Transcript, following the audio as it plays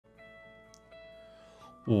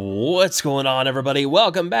What's going on, everybody?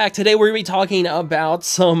 Welcome back. Today we're going to be talking about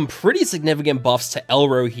some pretty significant buffs to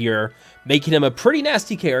Elrohir, making him a pretty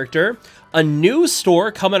nasty character, a new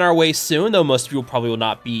store coming our way soon, though most people probably will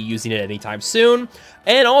not be using it anytime soon,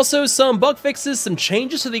 and also some bug fixes, some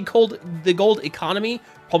changes to the gold economy.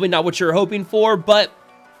 Probably not what you're hoping for, but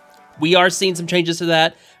we are seeing some changes to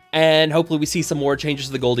that, and hopefully we see some more changes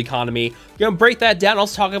to the gold economy. We're going to break that down. I'll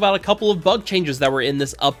also talk about a couple of bug changes that were in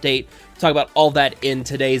this update. Talk about all that in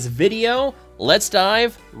today's video. Let's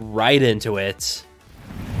dive right into it.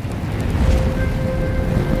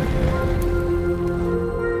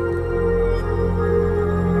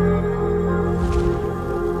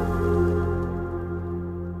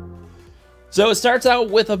 So it starts out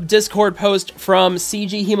with a Discord post from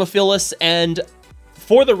CG Hemophilus, and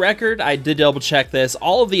for the record, I did double check this.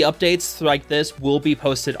 All of the updates like this will be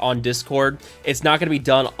posted on Discord. It's not going to be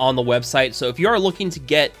done on the website. So if you are looking to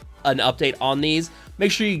get an update on these,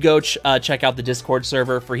 make sure you go check out the Discord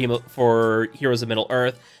server for Heroes of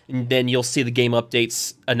Middle-earth, and then you'll see the game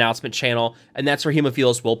updates announcement channel, and that's where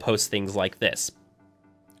Hemophilus will post things like this.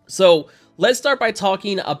 So let's start by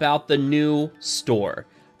talking about the new store.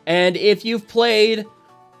 And if you've played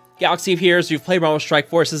Galaxy of Heroes, you've played Marvel Strike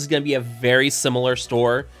Force, this is going to be a very similar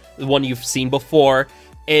store. The one you've seen before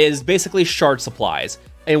is basically shard supplies,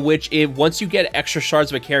 in which once you get extra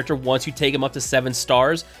shards of a character, once you take them up to 7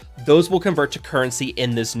 stars, those will convert to currency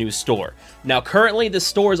in this new store. Now, currently, this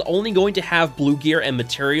store is only going to have blue gear and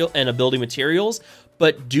material and ability materials,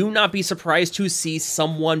 but do not be surprised to see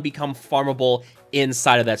someone become farmable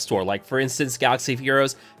inside of that store. Like, for instance, Galaxy of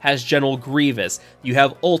Heroes has General Grievous. You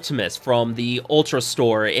have Ultimus from the Ultra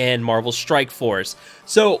store in Marvel Strike Force.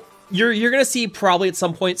 So you're going to see probably at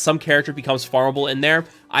some point some character becomes farmable in there.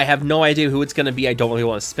 I have no idea who it's going to be. I don't really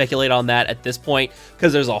want to speculate on that at this point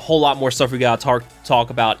because there's a whole lot more stuff we got to talk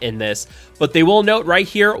about in this. But they will note right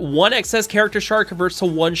here, 1 excess character shard converts to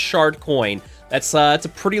 1 shard coin. That's a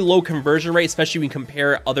pretty low conversion rate, especially when you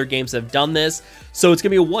compare other games that have done this. So it's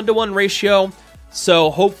going to be a 1-to-1 ratio. So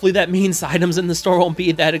hopefully that means items in the store won't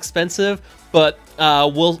be that expensive. But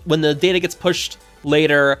when the data gets pushed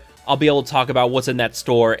later, I'll be able to talk about what's in that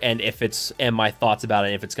store and my thoughts about it,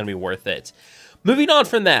 and if it's going to be worth it. Moving on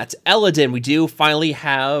from that, Elodin. We do finally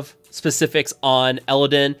have specifics on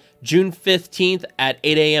Elodin. June 15th at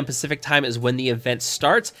 8 a.m. Pacific time is when the event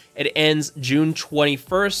starts. It ends June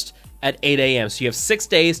 21st at 8 a.m. So you have 6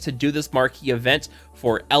 days to do this marquee event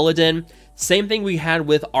for Elodin. Same thing we had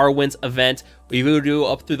with Arwen's event. If you do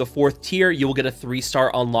up through the 4th tier, you will get a 3-star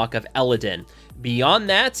unlock of Elodin. Beyond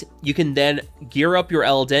that, you can then gear up your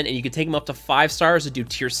Elodin, and you can take them up to 5 stars to do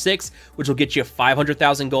tier 6, which will get you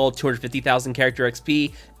 500,000 gold, 250,000 character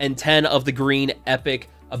XP, and 10 of the green epic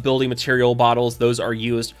ability material bottles. Those are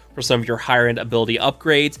used for some of your higher end ability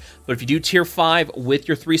upgrades. But if you do tier 5 with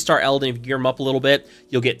your 3-star Elodin, if you gear them up a little bit,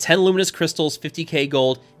 you'll get 10 luminous crystals, 50k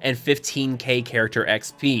gold, and 15k character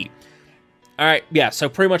XP. Alright, yeah, so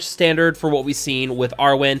pretty much standard for what we've seen with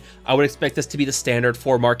Arwen. I would expect this to be the standard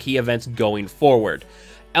for marquee events going forward.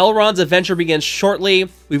 Elrond's adventure begins shortly.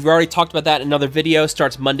 We've already talked about that in another video.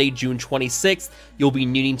 Starts Monday, June 26th. You'll be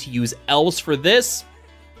needing to use elves for this,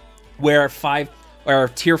 where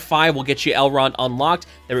tier 5 will get you Elrond unlocked.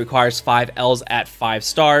 That requires 5 elves at 5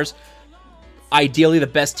 stars. Ideally, the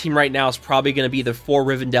best team right now is probably going to be the 4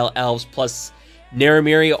 Rivendell elves plus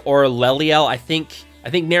Naramiri or Leliel. I think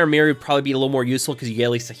Naramiri would probably be a little more useful because you get at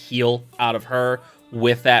least a heal out of her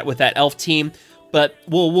with that elf team. But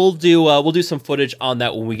we'll do some footage on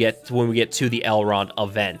that when we get to the Elrond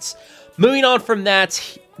event. Moving on from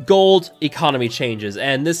that, gold economy changes,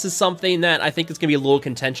 and this is something that I think is going to be a little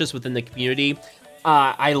contentious within the community.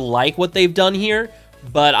 I like what they've done here,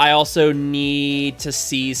 but I also need to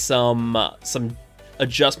see some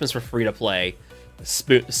adjustments for free to play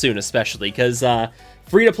soon, especially because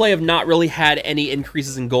free-to-play have not really had any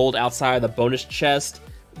increases in gold outside of the bonus chest,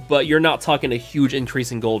 but you're not talking a huge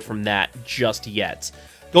increase in gold from that just yet.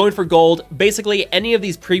 Going for gold, basically any of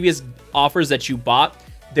these previous offers that you bought,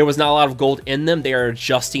 there was not a lot of gold in them. They are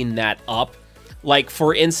adjusting that up. Like,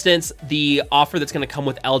 for instance, the offer that's going to come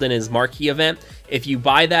with Elden is Marquee event. If you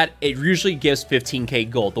buy that, it usually gives 15k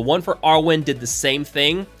gold. The one for Arwen did the same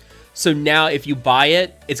thing. So now if you buy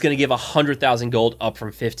it, it's going to give 100,000 gold up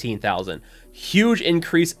from 15,000. Huge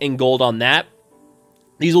increase in gold on that.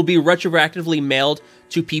 These will be retroactively mailed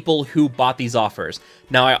to people who bought these offers.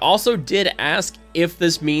 Now, I also did ask if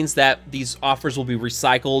this means that these offers will be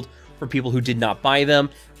recycled for people who did not buy them.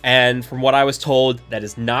 And from what I was told, that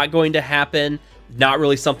is not going to happen. Not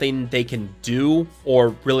really something they can do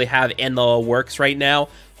or really have in the works right now.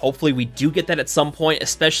 Hopefully we do get that at some point,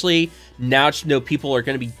 especially now that you know people are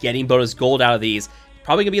going to be getting bonus gold out of these.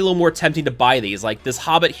 probably gonna be a little more tempting to buy these. Like this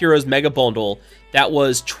Hobbit Heroes Mega Bundle, that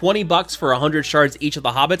was 20 bucks for 100 shards each of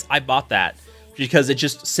the Hobbits. I bought that because it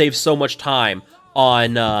just saves so much time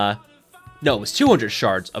on, no, it was 200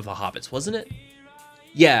 shards of the Hobbits, wasn't it?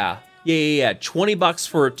 Yeah. 20 bucks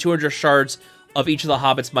for 200 shards of each of the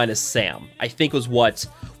Hobbits minus Sam, I think was what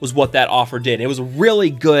that offer did. It was a really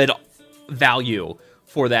good value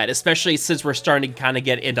for that, especially since we're starting to kind of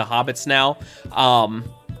get into Hobbits now.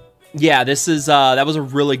 Yeah, this is that was a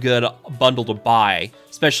really good bundle to buy,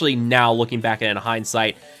 especially now looking back at it in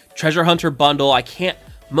hindsight. Treasure Hunter bundle,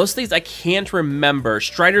 most of these I can't remember.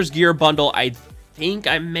 Strider's Gear bundle, I think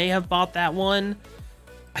I may have bought that one.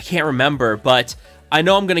 I can't remember, but I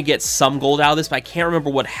know I'm going to get some gold out of this, but I can't remember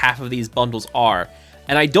what half of these bundles are.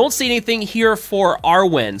 And I don't see anything here for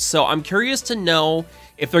Arwen, so I'm curious to know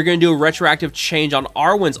if they're going to do a retroactive change on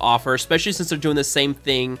Arwen's offer, especially since they're doing the same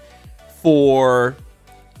thing for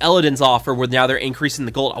Elodin's offer, where now they're increasing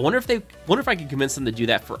the gold. I wonder if I can convince them to do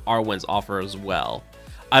that for Arwen's offer as well.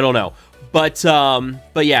 I don't know. But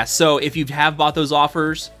yeah, so if you have bought those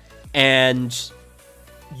offers, and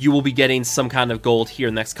you will be getting some kind of gold here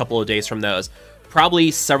in the next couple of days from those.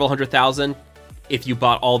 Probably several 100,000 if you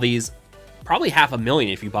bought all these. Probably 500,000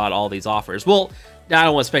 if you bought all these offers. Well, I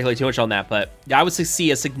don't want to speculate too much on that, but I would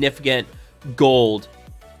see a significant gold,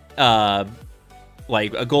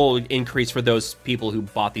 like a gold increase for those people who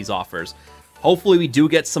bought these offers. Hopefully we do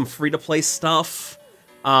get some free-to-play stuff.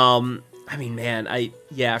 I mean, man,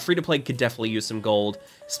 free-to-play could definitely use some gold,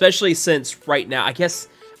 especially since right now, I guess,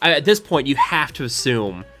 at this point, you have to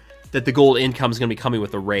assume that the gold income is going to be coming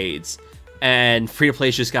with the raids. And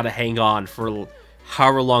free-to-play's just got to hang on for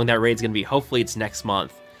however long that raid's going to be. Hopefully it's next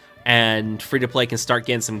month. And free-to-play can start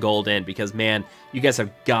getting some gold in, because, man, you guys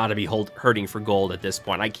have got to be hurting for gold at this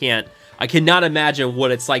point. I cannot imagine what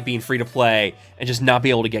it's like being free-to-play and just not be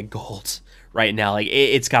able to get gold right now. Like,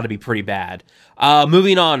 it's got to be pretty bad.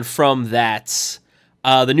 Moving on from that,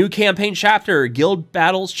 the new campaign chapter, Guild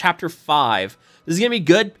Battles Chapter 5. This is going to be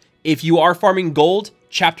good. If you are farming gold,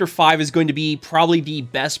 Chapter 5 is going to be probably the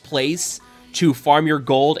best place to farm your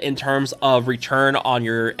gold in terms of return on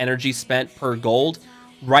your energy spent per gold.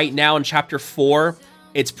 Right now in Chapter 4,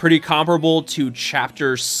 it's pretty comparable to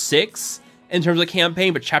Chapter 6 in terms of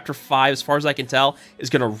campaign, but Chapter 5, as far as I can tell, is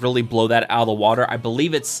going to really blow that out of the water. I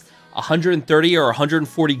believe it's 130 or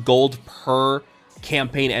 140 gold per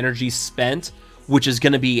campaign energy spent, which is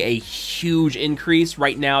going to be a huge increase.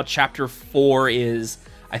 Right now, Chapter 4 is,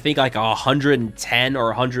 I think, like 110 or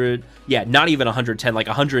 100, yeah, not even 110, like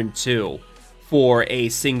 102 for a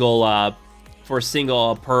single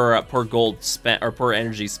per gold spent or per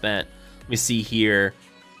energy spent. Let me see here.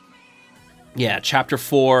 Yeah, Chapter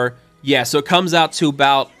 4. Yeah, so it comes out to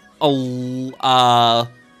about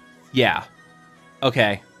yeah.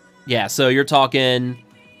 Okay. Yeah, so you're talking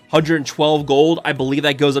 112 gold. I believe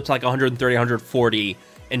that goes up to like 130, 140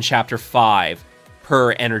 in Chapter 5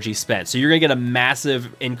 per energy spent. So you're going to get a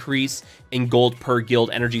massive increase in gold per guild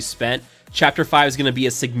energy spent. Chapter 5 is going to be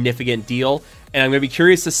a significant deal, and I'm going to be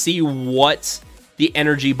curious to see what the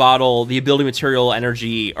energy bottle, the ability material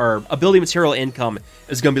energy, or ability material income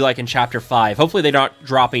is going to be like in Chapter 5. Hopefully they're not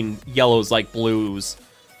dropping yellows like blues,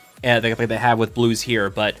 like they have with blues here,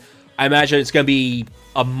 but I imagine it's going to be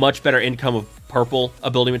a much better income of purple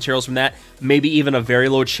ability materials from that. Maybe even a very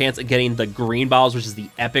low chance of getting the green bottles, which is the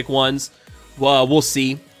epic ones. Well, we'll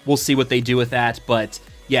see. We'll see what they do with that, but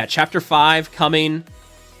yeah, Chapter 5 coming,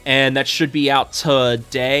 and that should be out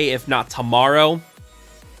today, if not tomorrow.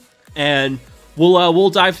 And we'll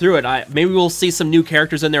dive through it. Maybe we'll see some new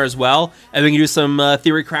characters in there as well, and we can do some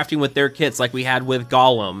theory crafting with their kits, like we had with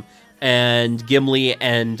Gollum and Gimli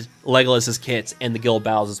and Legolas's kits and the guild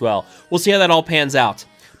battles as well. We'll see how that all pans out.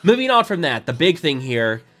 Moving on from that, the big thing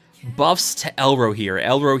here, buffs to Elrohir.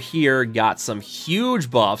 Elrohir got some huge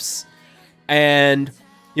buffs, and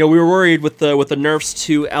you know, we were worried with the nerfs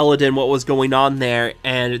to Elodin, what was going on there,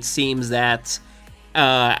 and it seems that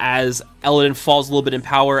as Elodin falls a little bit in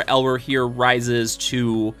power, Elrohir rises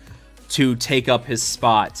to take up his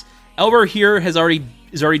spot. Elrohir is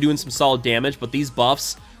already doing some solid damage, but these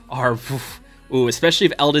buffs are, ooh, especially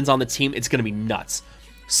if Elodin's on the team, it's going to be nuts.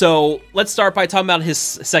 So let's start by talking about his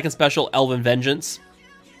second special, Elven Vengeance.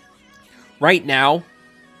 Right now,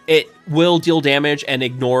 it will deal damage and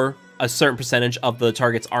ignore a certain percentage of the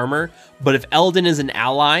target's armor, but if Elodin is an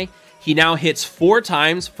ally, he now hits 4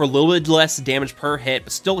 times for a little bit less damage per hit,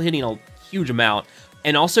 but still hitting a huge amount,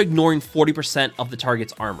 and also ignoring 40% of the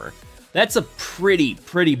target's armor. That's a pretty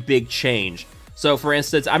big change. So for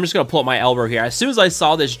instance, I'm just going to pull up my Elrohir. As soon as I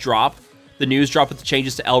saw this drop, the news drop with the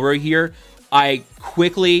changes to Elrohir, I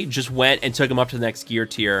quickly just went and took him up to the next gear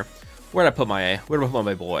tier. Where did I put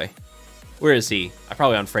my boy? Where is he? I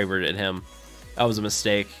probably unfavorited him. That was a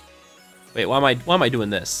mistake. Wait, why am I doing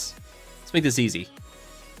this? Let's make this easy.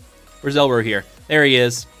 Where's Elrohir? There he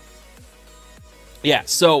is. Yeah,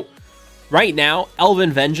 so right now,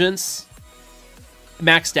 Elven Vengeance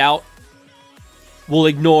maxed out will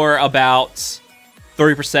ignore about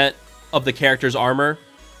 30% of the character's armor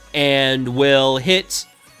and will hit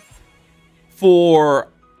for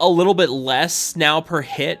a little bit less now per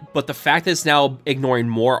hit, but the fact that it's now ignoring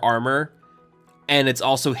more armor and it's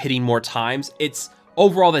also hitting more times, it's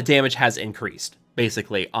overall the damage has increased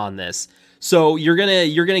basically on this. So you're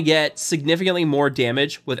gonna get significantly more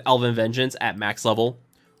damage with Elven Vengeance at max level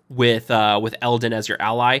with Eldin as your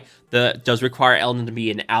ally. That does require Eldin to be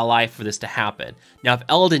an ally for this to happen. Now, if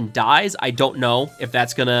Eldin dies, I don't know if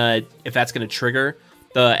that's gonna trigger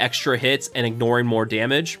the extra hits and ignoring more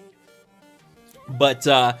damage. But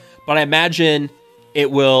I imagine it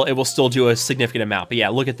will still do a significant amount. But yeah,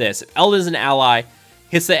 look at this. If Eldin is an ally,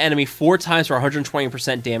 hits the enemy 4 times for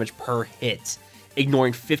 120% damage per hit,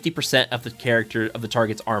 ignoring 50% of the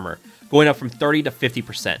target's armor, going up from 30 to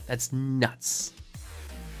 50%. That's nuts.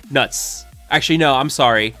 Nuts. Actually, no, I'm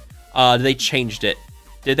sorry. They changed it.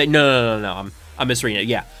 Did they? No. I'm misreading it.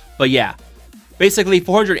 Yeah. But yeah. Basically,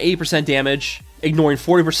 480% damage, ignoring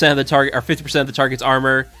 40% of the target, or 50% of the target's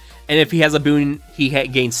armor. And if he has a boon, he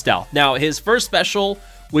gains stealth. Now, his first special,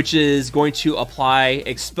 which is going to apply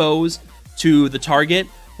expose to the target,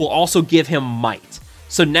 will also give him might.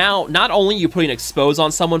 So now, not only are you putting expose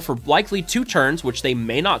on someone for likely 2 turns, which they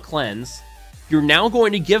may not cleanse, you're now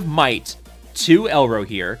going to give might to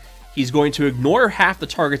Elrohir. He's going to ignore half the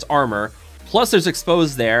target's armor, plus there's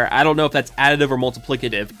expose there. I don't know if that's additive or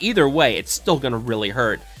multiplicative. Either way, it's still going to really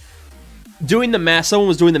hurt. Doing the math, someone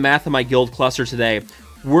was doing the math in my guild cluster today.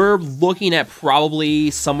 We're looking at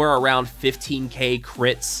probably somewhere around 15k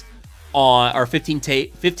crits on, or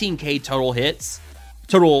 15k total hits,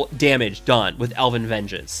 total damage done with Elven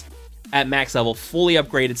Vengeance at max level, fully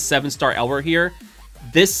upgraded 7-star Elrohir.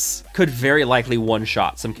 This could very likely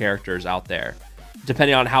one-shot some characters out there,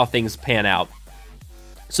 depending on how things pan out.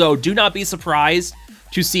 So do not be surprised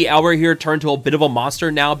to see Elrohir turn to a bit of a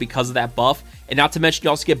monster now because of that buff. And not to mention, you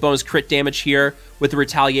also get bonus crit damage here with the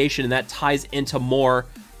retaliation, and that ties into more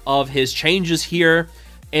of his changes here,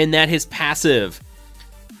 and that his passive.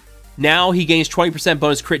 Now he gains 20%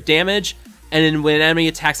 bonus crit damage, and then when an enemy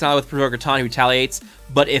attacks an ally with Provoke Raton, he retaliates.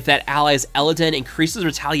 But if that ally is Eladin, increases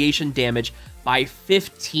retaliation damage by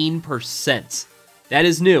 15%. That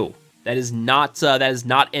is new. That is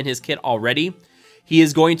not in his kit already. He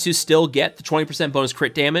is going to still get the 20% bonus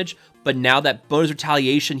crit damage, but now that bonus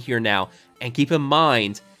retaliation here now. And keep in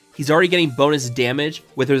mind, he's already getting bonus damage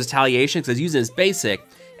with his retaliation because he's using his basic,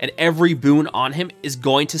 and every boon on him is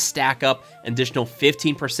going to stack up an additional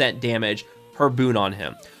 15% damage per boon on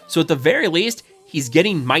him. So at the very least, he's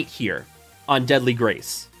getting might here on Deadly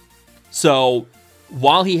Grace. So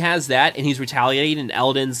while he has that and he's retaliating and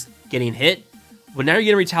Eldin's getting hit, but now you're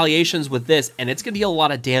getting retaliations with this, and it's going to deal a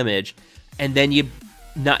lot of damage. And then you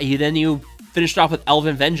finished off with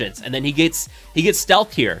Elven Vengeance, and then he gets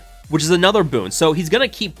stealth here, which is another boon. So he's going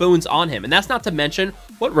to keep boons on him. And that's not to mention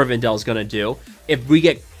what Rivendell is going to do. If we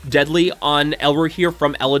get Deadly on Elrohir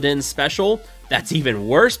from Eladin's special, that's even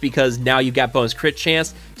worse because now you've got bonus crit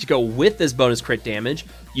chance to go with this bonus crit damage.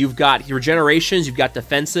 You've got regenerations, you've got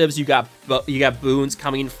defensives, you got boons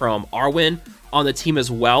coming from Arwen on the team as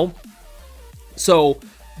well. So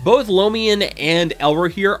both Lomian and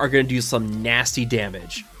Elrohir are going to do some nasty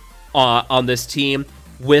damage on this team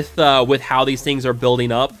with how these things are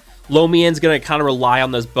building up. Lomian's going to kind of rely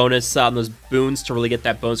on those bonus those boons to really get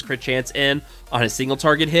that bonus crit chance in on a single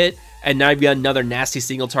target hit. And now you've got another nasty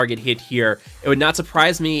single target hit here. It would not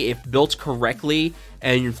surprise me if built correctly,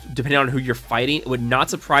 and depending on who you're fighting, it would not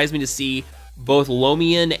surprise me to see both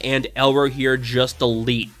Lomian and Elrohir just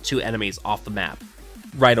delete 2 enemies off the map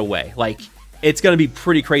right away. Like, it's going to be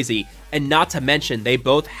pretty crazy. And not to mention, they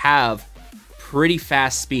both have pretty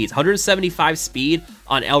fast speeds. 175 speed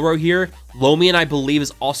on Elrohir. Lomian, I believe,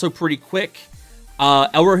 is also pretty quick.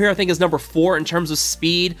 Elrohir, I think, is number 4 in terms of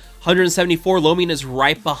speed. 174. Lomian is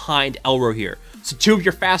right behind Elrohir. So 2 of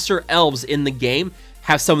your faster elves in the game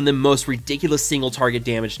have some of the most ridiculous single target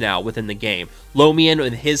damage now within the game. Lomian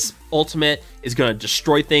with his ultimate is going to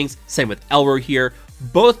destroy things. Same with Elrohir.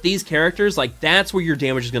 Both these characters, like, that's where your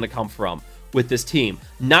damage is going to come from with this team.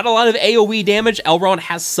 Not a lot of AoE damage. Elrond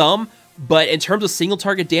has some, but in terms of single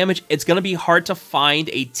target damage, it's going to be hard to find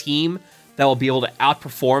a team that will be able to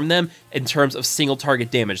outperform them in terms of single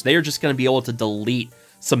target damage. They are just going to be able to delete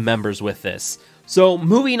some members with this. So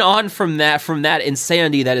moving on from that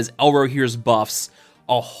insanity that is Elrohir's buffs,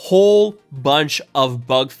 a whole bunch of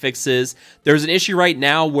bug fixes. There's an issue right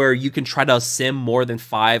now where you can try to sim more than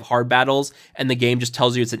 5 hard battles and the game just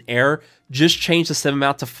tells you it's an error. Just change the sim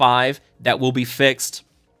amount to 5. That will be fixed.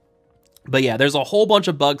 But yeah, there's a whole bunch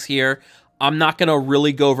of bugs here. I'm not going to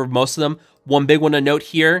really go over most of them. One big one to note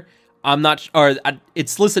here,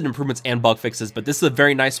 it's listed improvements and bug fixes, but this is a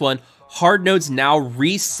very nice one. Hard nodes now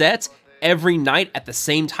reset every night at the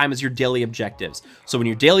same time as your daily objectives. So when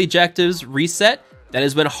your daily objectives reset, that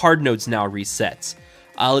is when hard nodes now reset.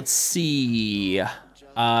 Let's see.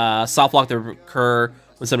 Soft lock that occur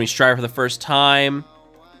when somebody strive for the first time.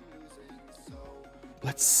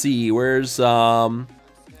 Let's see. Where's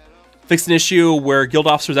fixed an issue where guild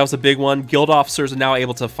officers, that was a big one. Guild officers are now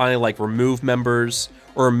able to finally like remove members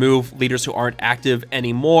or remove leaders who aren't active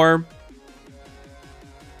anymore.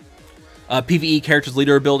 PvE character's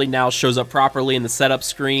leader ability now shows up properly in the setup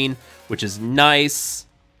screen, which is nice.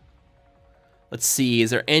 Let's see, is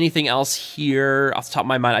there anything else here? Off the top of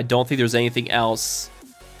my mind, I don't think there's anything else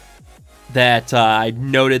that I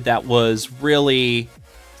noted that really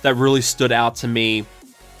stood out to me.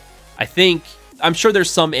 I'm sure there's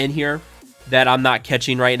some in here that I'm not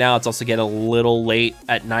catching right now. It's also getting a little late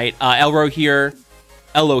at night. Elrohir.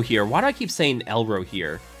 Why do I keep saying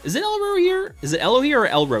Elrohir? Is it Elrohir? Is it Elrohir or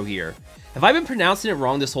Elrohir? Have I been pronouncing it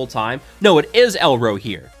wrong this whole time? No, it is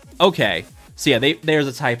Elrohir. Okay. So yeah, there's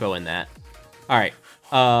a typo in that. All right.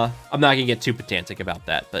 I'm not gonna get too pedantic about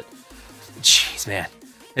that, but jeez, man.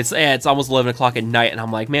 It's almost 11 o'clock at night, and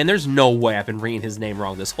I'm like, man, there's no way I've been reading his name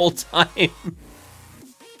wrong this whole time.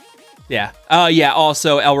 Yeah. Yeah,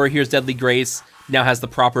 also, Elrohir's Deadly Grace now has the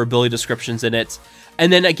proper ability descriptions in it.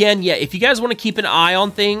 And then again, yeah, if you guys want to keep an eye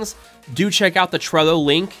on things, do check out the Trello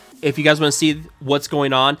link. If you guys want to see what's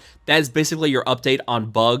going on, that is basically your update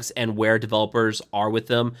on bugs and where developers are with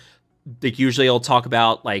them. Like, usually it'll talk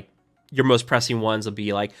about, like, your most pressing ones will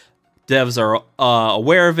be like, devs are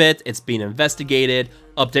aware of it, it's being investigated,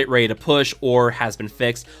 update ready to push, or has been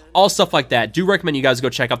fixed. All stuff like that. Do recommend you guys go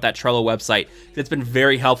check out that Trello website. It's been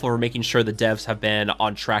very helpful for making sure the devs have been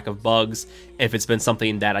on track of bugs, if it's been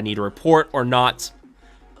something that I need to report or not.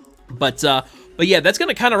 But yeah, that's going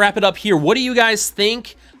to kind of wrap it up here. What do you guys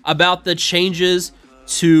think about the changes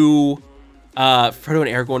to Frodo and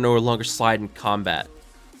Aragorn no longer slide in combat?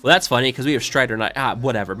 Well, that's funny, because we have Strider Knight.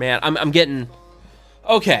 Whatever, man. I'm getting...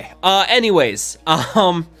 Okay, anyways,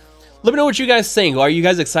 let me know what you guys think. Are you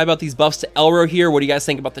guys excited about these buffs to Elrohir? What do you guys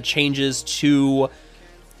think about the changes to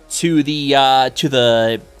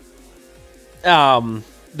the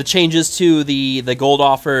changes to the gold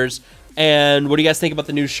offers? And what do you guys think about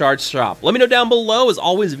the new shard shop? Let me know down below. As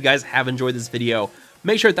always, if you guys have enjoyed this video,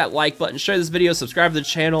 make sure to hit that like button, share this video, subscribe to the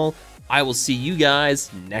channel. I will see you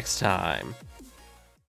guys next time.